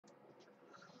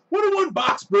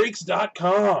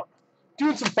101boxbreaks.com.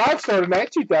 Doing some 5-star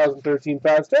tonight, 2013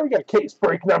 5-star. We got case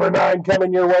break number 9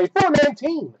 coming your way,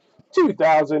 4/19,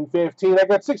 2015. I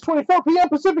got 6:24 p.m.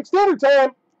 Pacific Standard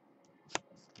Time.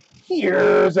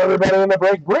 Here's everybody in the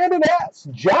break. Brandon S.,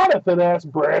 Jonathan S.,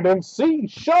 Brandon C.,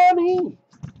 Sean E.,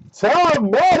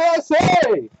 Tom Matt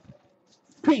S.A.,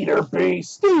 Peter B.,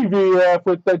 Stevie F.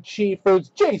 with the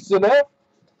Chiefers, Jason F.,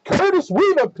 Curtis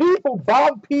We the People,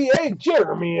 Bob P.A.,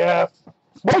 Jeremy F.,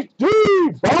 Mike D.,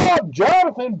 Bob,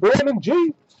 Jonathan, Brandon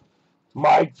G.,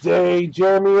 Mike Day,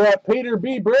 Jeremy F., Peter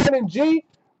B., Brandon G.,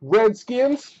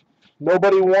 Redskins,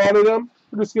 nobody wanted them.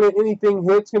 We're just going to, anything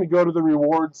hits, going to go to the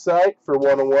reward site for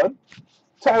 101.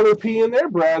 Tyler P. in there,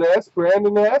 Brad S.,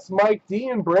 Brandon S., Mike D.,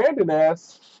 and Brandon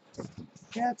S.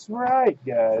 That's right,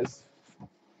 guys.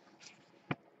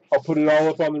 I'll put it all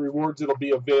up on the rewards. It'll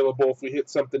be available if we hit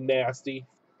something nasty.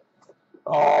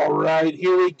 All right,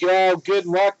 here we go. Good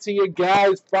luck to you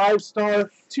guys. 5-star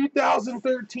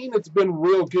 2013. It's been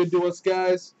real good to us,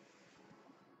 guys.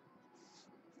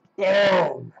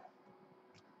 Boom.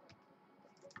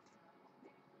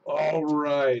 All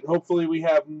right. Hopefully we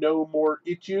have no more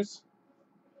issues.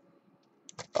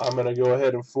 I'm going to go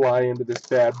ahead and fly into this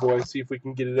bad boy, see if we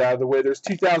can get it out of the way. There's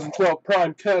 2012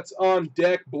 Prime Cuts on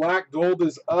deck. Black Gold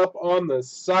is up on the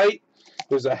site.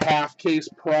 There's a half-case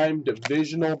Prime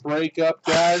Divisional breakup,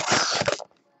 guys.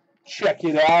 Check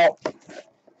it out.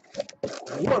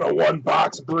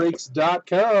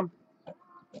 101boxbreaks.com.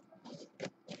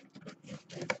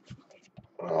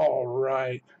 All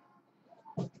right.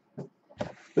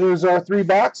 There's our 3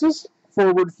 boxes.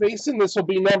 Forward facing. This will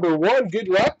be number 1. Good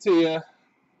luck to you.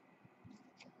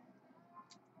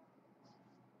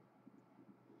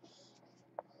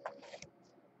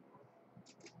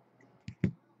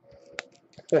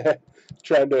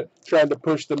 trying to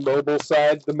push the mobile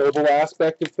side, the mobile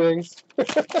aspect of things.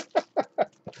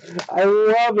 I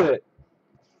love it.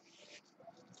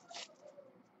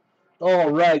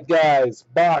 All right, guys.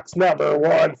 Box number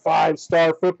 1,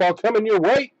 5-star football coming your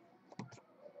way.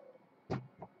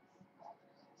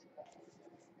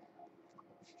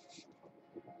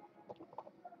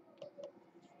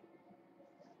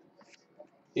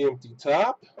 Empty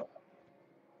top.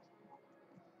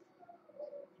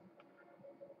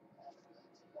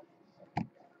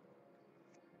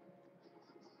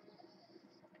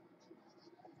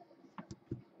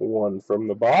 One from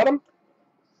the bottom.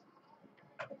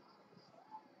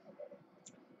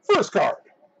 First card,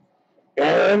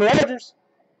 Aaron Rodgers.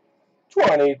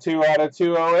 22 out of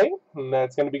 208. And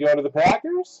that's going to be going to the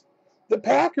Packers. The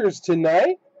Packers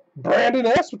tonight. Brandon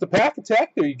S. with the Pack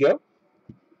Attack. There you go.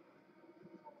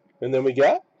 And then we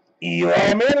got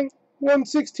Eli Manning.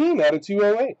 116 out of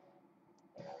 208.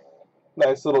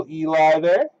 Nice little Eli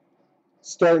there.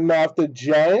 Starting off the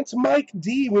Giants. Mike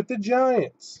D. with the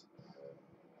Giants.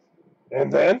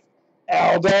 And then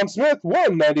Aldon Smith.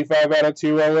 195 out of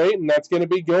 208. And that's going to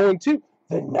be going to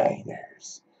the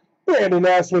Niners. Brandon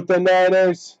S. with the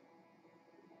Niners.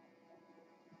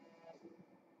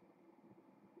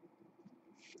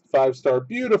 Five-star,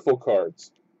 beautiful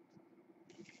cards.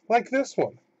 Like this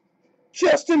one.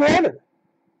 Justin Hunter.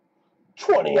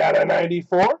 20 out of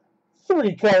 94.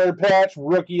 3-color patch,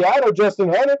 rookie auto, Justin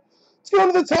Hunter. Let's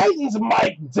go to the Titans,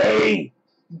 Mike D.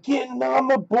 Getting on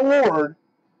the board.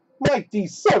 Mike D,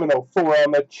 704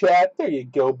 on the chat. There you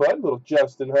go, bud. Little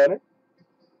Justin Hunter.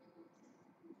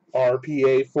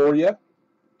 RPA for you.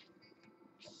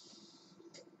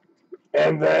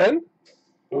 And then,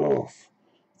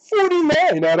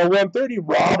 49 out of 130,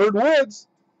 Robert Woods.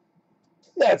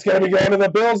 That's going to be going to the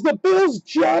Bills. The Bills,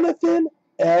 Jonathan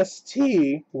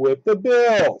S.T. with the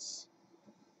Bills.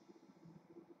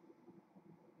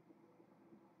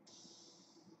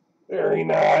 Very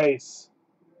nice.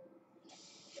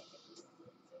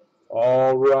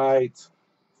 All right.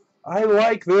 I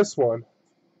like this one.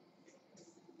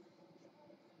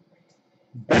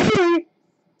 Barry.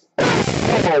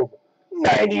 Oh,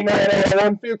 99 out of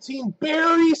 115.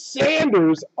 Barry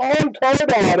Sanders on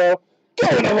card auto.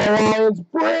 Going to the Lions.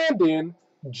 Brandon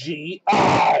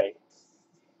G.I.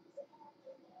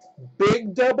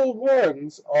 Big double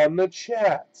ones on the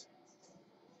chat.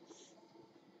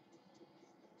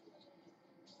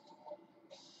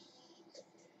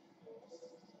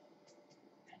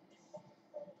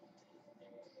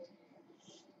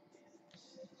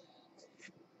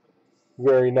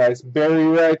 Very nice Barry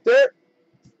right there.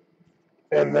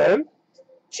 And then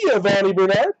Giovanni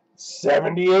Bernard,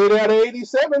 78 out of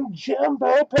 87,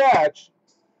 Jumbo patch.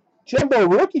 Jumbo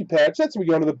rookie patch. That's going to be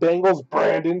going to the Bengals,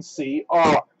 Brandon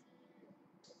C.R.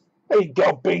 There you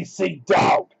go, BC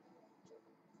Dog.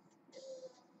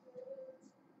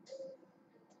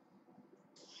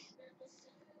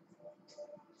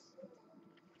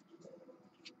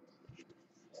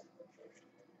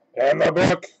 And the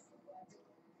book.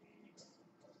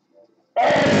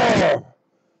 Oh,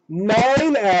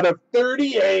 9 out of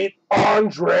 38,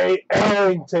 Andre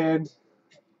Ellington.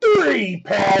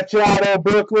 3-patch auto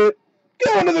booklet.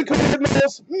 Going to the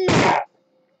Cardinals, Matt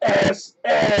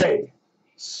S.A.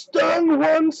 Stung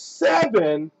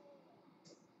 1-7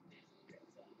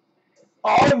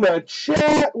 on the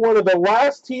chat. One of the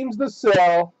last teams to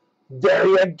sell. There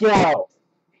you go.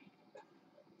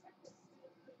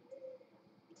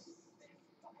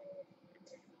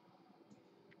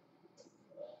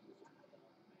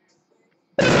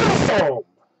 Boom.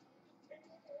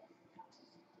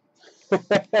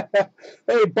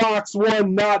 Hey, box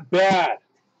one, not bad.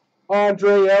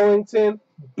 Andre Ellington,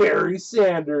 Barry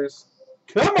Sanders.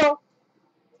 Come on.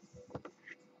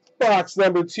 Box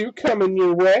number 2 coming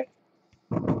your way.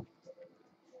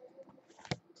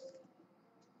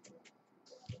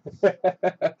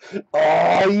 Oh,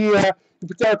 yeah. You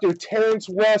put out their Terrence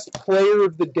West Player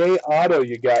of the Day auto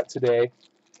you got today.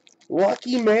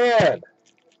 Lucky man.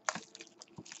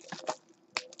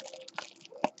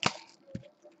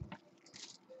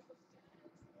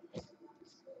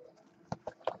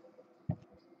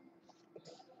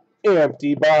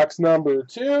 Empty box number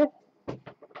 2.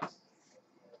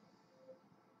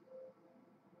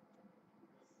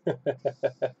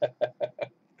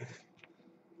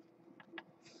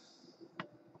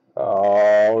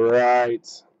 All right.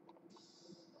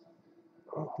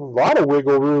 A lot of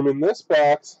wiggle room in this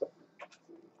box.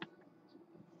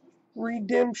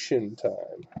 Redemption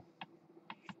time.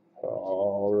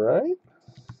 All right.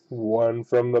 One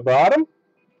from the bottom.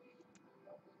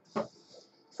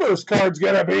 First card's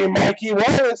going to be Mikey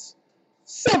Wallace.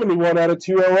 71 out of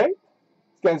 208. This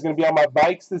guy's going to be on my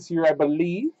bikes this year, I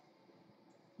believe.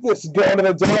 This is going to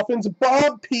the Dolphins.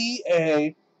 Bob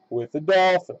P.A. with the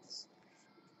Dolphins.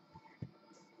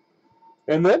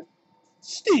 And then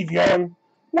Steve Young.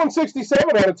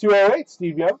 167 out of 208,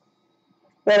 Steve Young.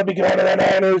 That'll be going to the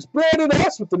Niners. Brandon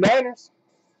S. with the Niners.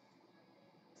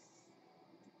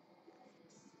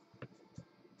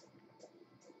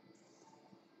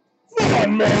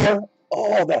 Von Miller.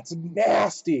 Oh, that's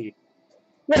nasty.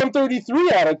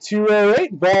 133 out of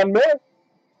 208, Von Miller.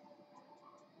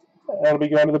 That'll be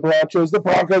going to the Broncos. The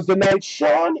Broncos tonight.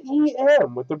 Sean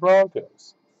E.M. with the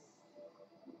Broncos.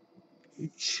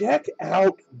 Check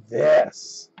out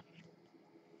this.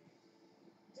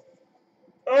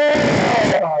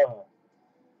 Oh,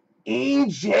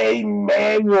 E.J.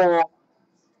 Manuel.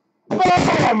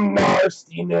 Bomb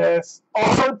nastiness.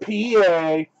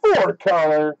 RPA.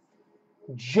 4-color.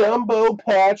 Jumbo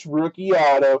patch rookie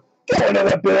auto. Going to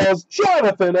the Bills.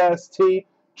 Jonathan S.T.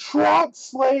 Trout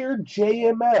Slayer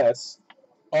JMS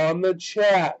on the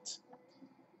chat.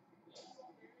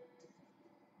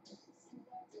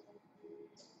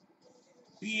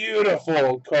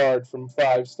 Beautiful card from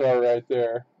 5-star right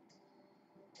there.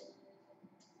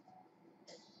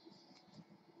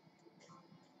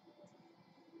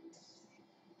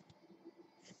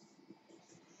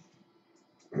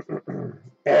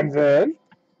 And then,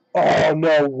 oh,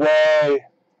 no way.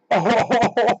 Oh,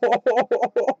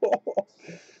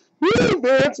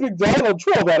 Vance McDonald,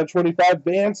 12 out of 25.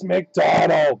 Vance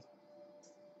McDonald.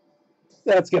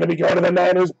 That's going to be going to the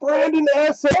Niners. Brandon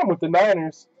S.M. with the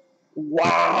Niners.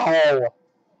 Wow.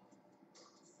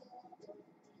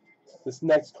 This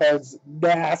next card's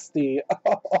nasty.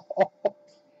 All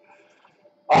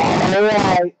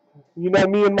right. You know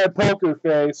me and my poker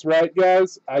face, right,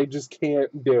 guys? I just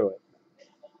can't do it.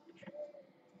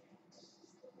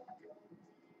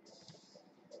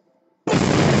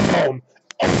 Boom.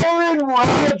 Aaron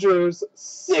Rodgers,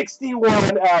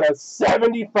 61 out of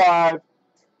 75.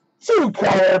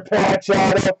 2-color patch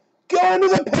auto. Going to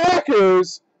the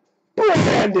Packers.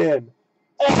 Brandon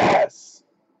S.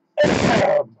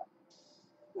 M.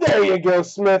 There you go,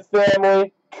 Smith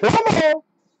family. Come on.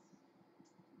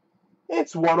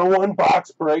 It's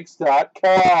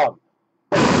 101boxbreaks.com.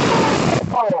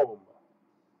 Home.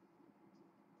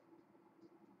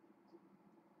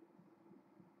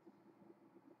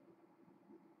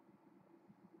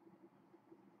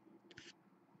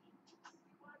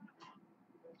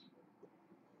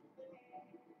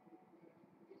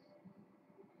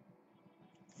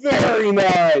 Very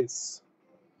nice.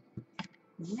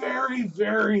 Very,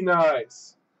 very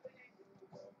nice.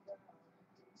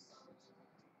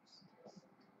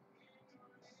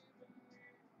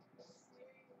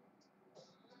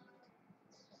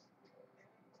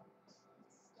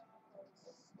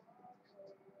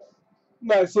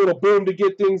 Nice little boom to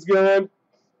get things going.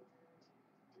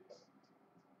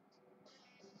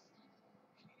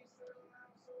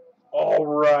 All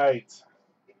right.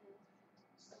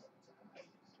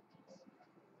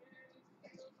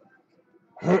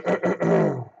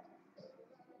 Yeah,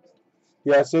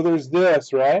 so there's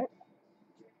this, right?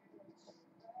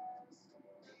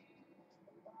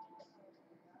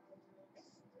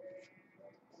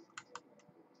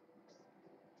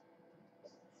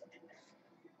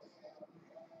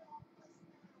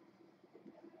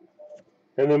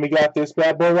 And then we got this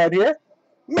bad boy right here.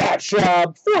 Matt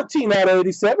Schaub, 14 out of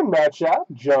 87. Matt Schaub,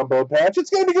 jumbo patch. It's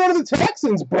going to be going to the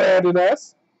Texans, Brandon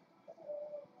S.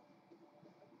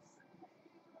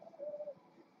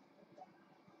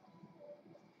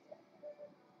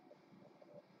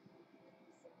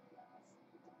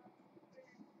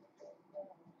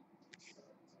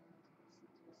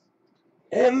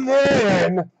 And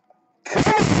then, come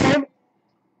on,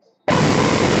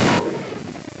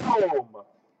 home.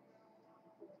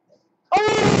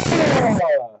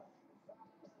 Oh!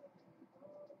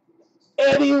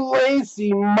 Eddie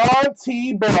Lacy,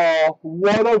 Monty Ball,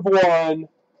 1/1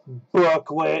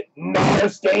 booklet,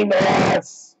 Narstein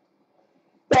S.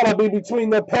 That'll be between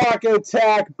the Pack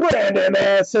Attack, Brandon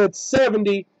S. at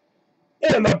 70,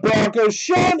 and the Broncos,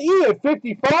 Sean E. at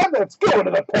 55. That's going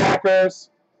to the Packers.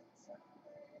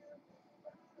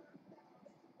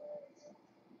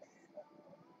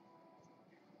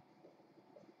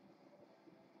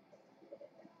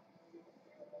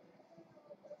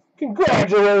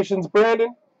 Congratulations,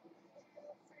 Brandon.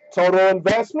 Total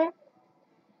investment,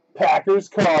 Packers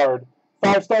card.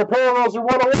 5-star parallels are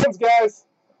 101s, guys.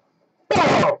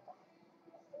 Boom!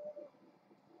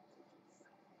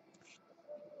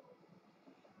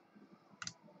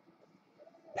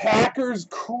 Packers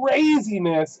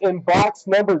craziness in box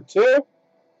number 2.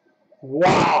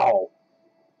 Wow.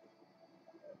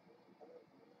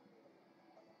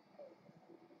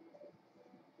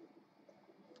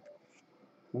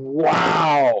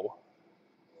 Wow.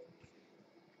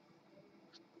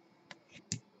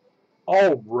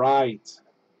 All right.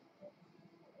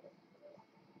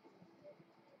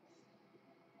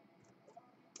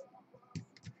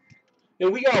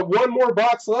 And we got one more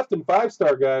box left in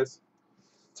 5-star, guys.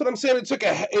 That's what I'm saying.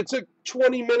 It took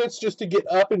 20 minutes just to get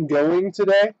up and going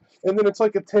today, and then it's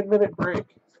like a 10-minute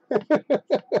break.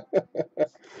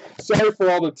 Sorry for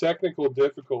all the technical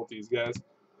difficulties, guys.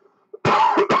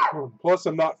 Plus,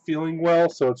 I'm not feeling well,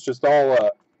 so it's just all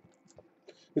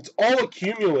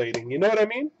accumulating. You know what I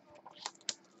mean?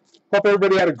 Hope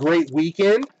everybody had a great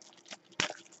weekend.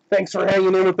 Thanks for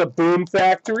hanging in with the Boom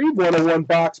Factory.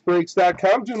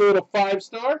 101boxbreaks.com. Doing a little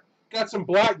 5-star. Got some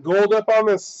black gold up on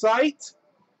the site.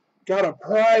 Got a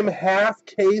prime half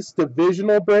case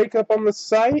divisional break up on the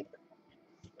site.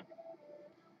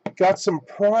 Got some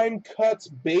prime cuts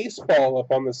baseball up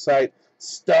on the site.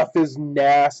 Stuff is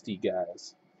nasty,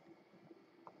 guys.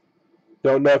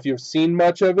 Don't know if you've seen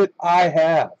much of it. I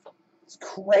have. It's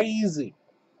crazy.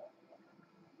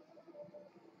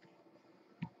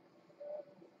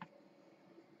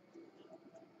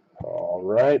 All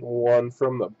right, one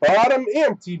from the bottom.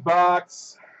 Empty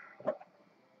box.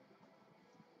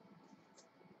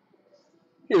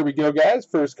 Here we go, guys.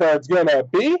 First card's going to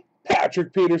be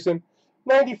Patrick Peterson.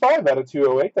 95 out of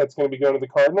 208. That's going to be going to the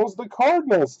Cardinals. The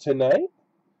Cardinals tonight.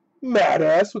 Matt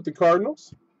S. with the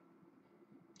Cardinals.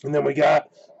 And then we got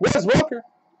Wes Welker.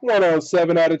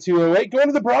 107 out of 208. Going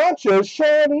to the Broncos.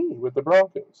 Shawnee with the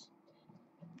Broncos.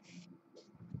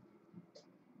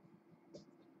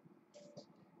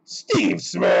 Steve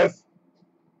Smith.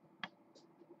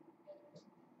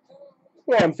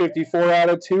 154 out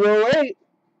of 208.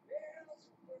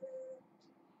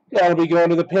 That'll be going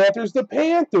to the Panthers. The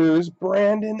Panthers,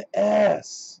 Brandon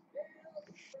S.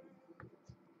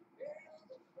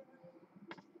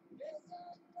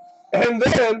 And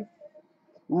then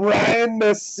Ryan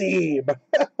Nassib.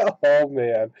 Oh,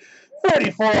 man.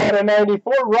 34 out of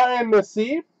 94, Ryan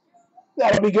Nassib.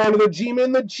 That'll be going to the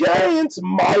G-Men, the Giants,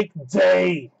 Mike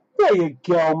Day. There you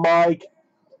go, Mike.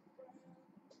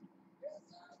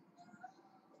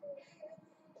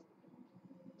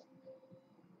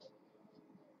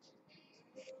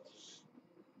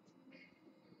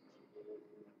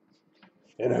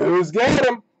 And who's got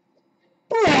him?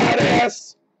 Brad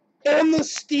S. And the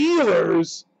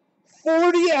Steelers,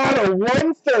 40 out of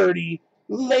 130,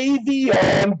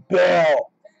 Le'Veon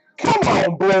Bell. Come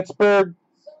on, Blitzburg.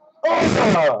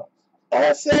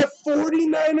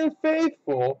 SF49 and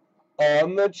Faithful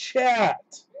on the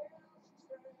chat.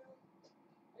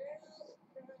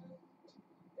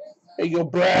 There you go,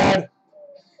 Brad.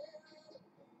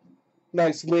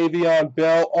 Nice Le'Veon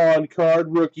Bell on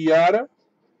card, rookie auto.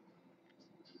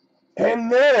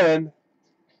 And then,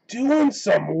 doing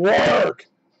some work.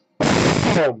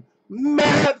 Boom.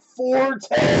 Matt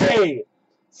Forte.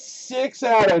 6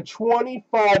 out of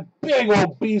 25. Big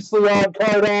old beastly on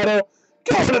card auto.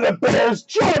 Going to the Bears,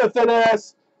 Jonathan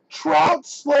S. Trout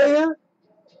Slayer.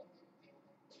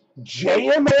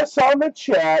 JMS on the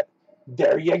chat.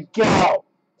 There you go.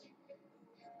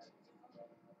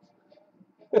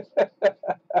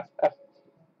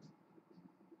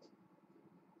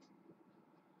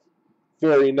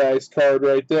 Very nice card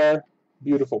right there.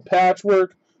 Beautiful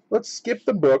patchwork. Let's skip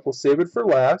the book. We'll save it for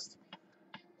last.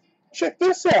 Check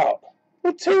this out.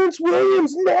 The Terrence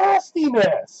Williams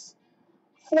nastiness.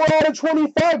 4 out of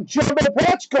 25. Jumbo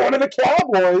patch going to the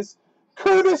Cowboys.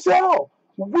 Curtis L.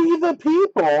 We the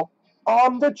people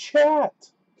on the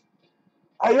chat.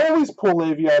 I always pull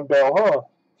Le'Veon Bell, huh?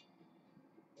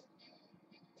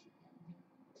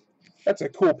 That's a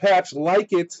cool patch.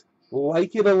 Like it.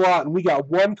 Like it a lot. And we got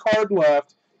one card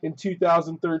left in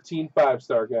 2013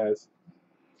 5-star, guys.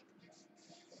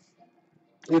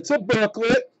 It's a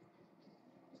booklet.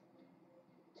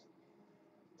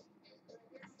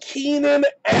 Keenan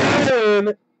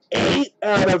Allen, 8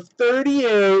 out of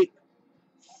 38.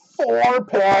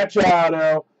 4-patch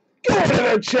auto. Go to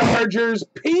the Chargers.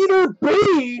 Peter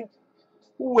B.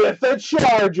 with the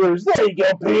Chargers. There you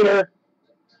go, Peter.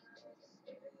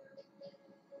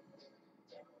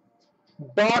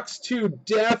 Box 2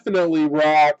 definitely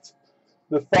rocked.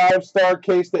 The 5-star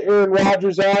case, the Aaron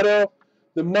Rodgers auto.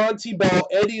 The Monty Ball,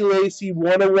 Eddie Lacy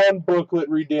 101 booklet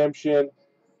redemption.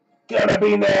 Gonna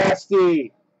be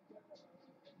nasty.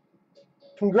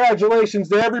 Congratulations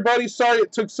to everybody. Sorry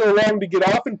it took so long to get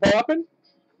off and popping.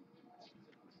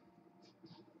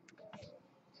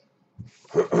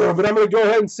 But I'm going to go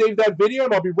ahead and save that video,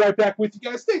 and I'll be right back with you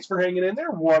guys. Thanks for hanging in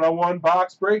there.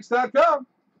 101boxbreaks.com.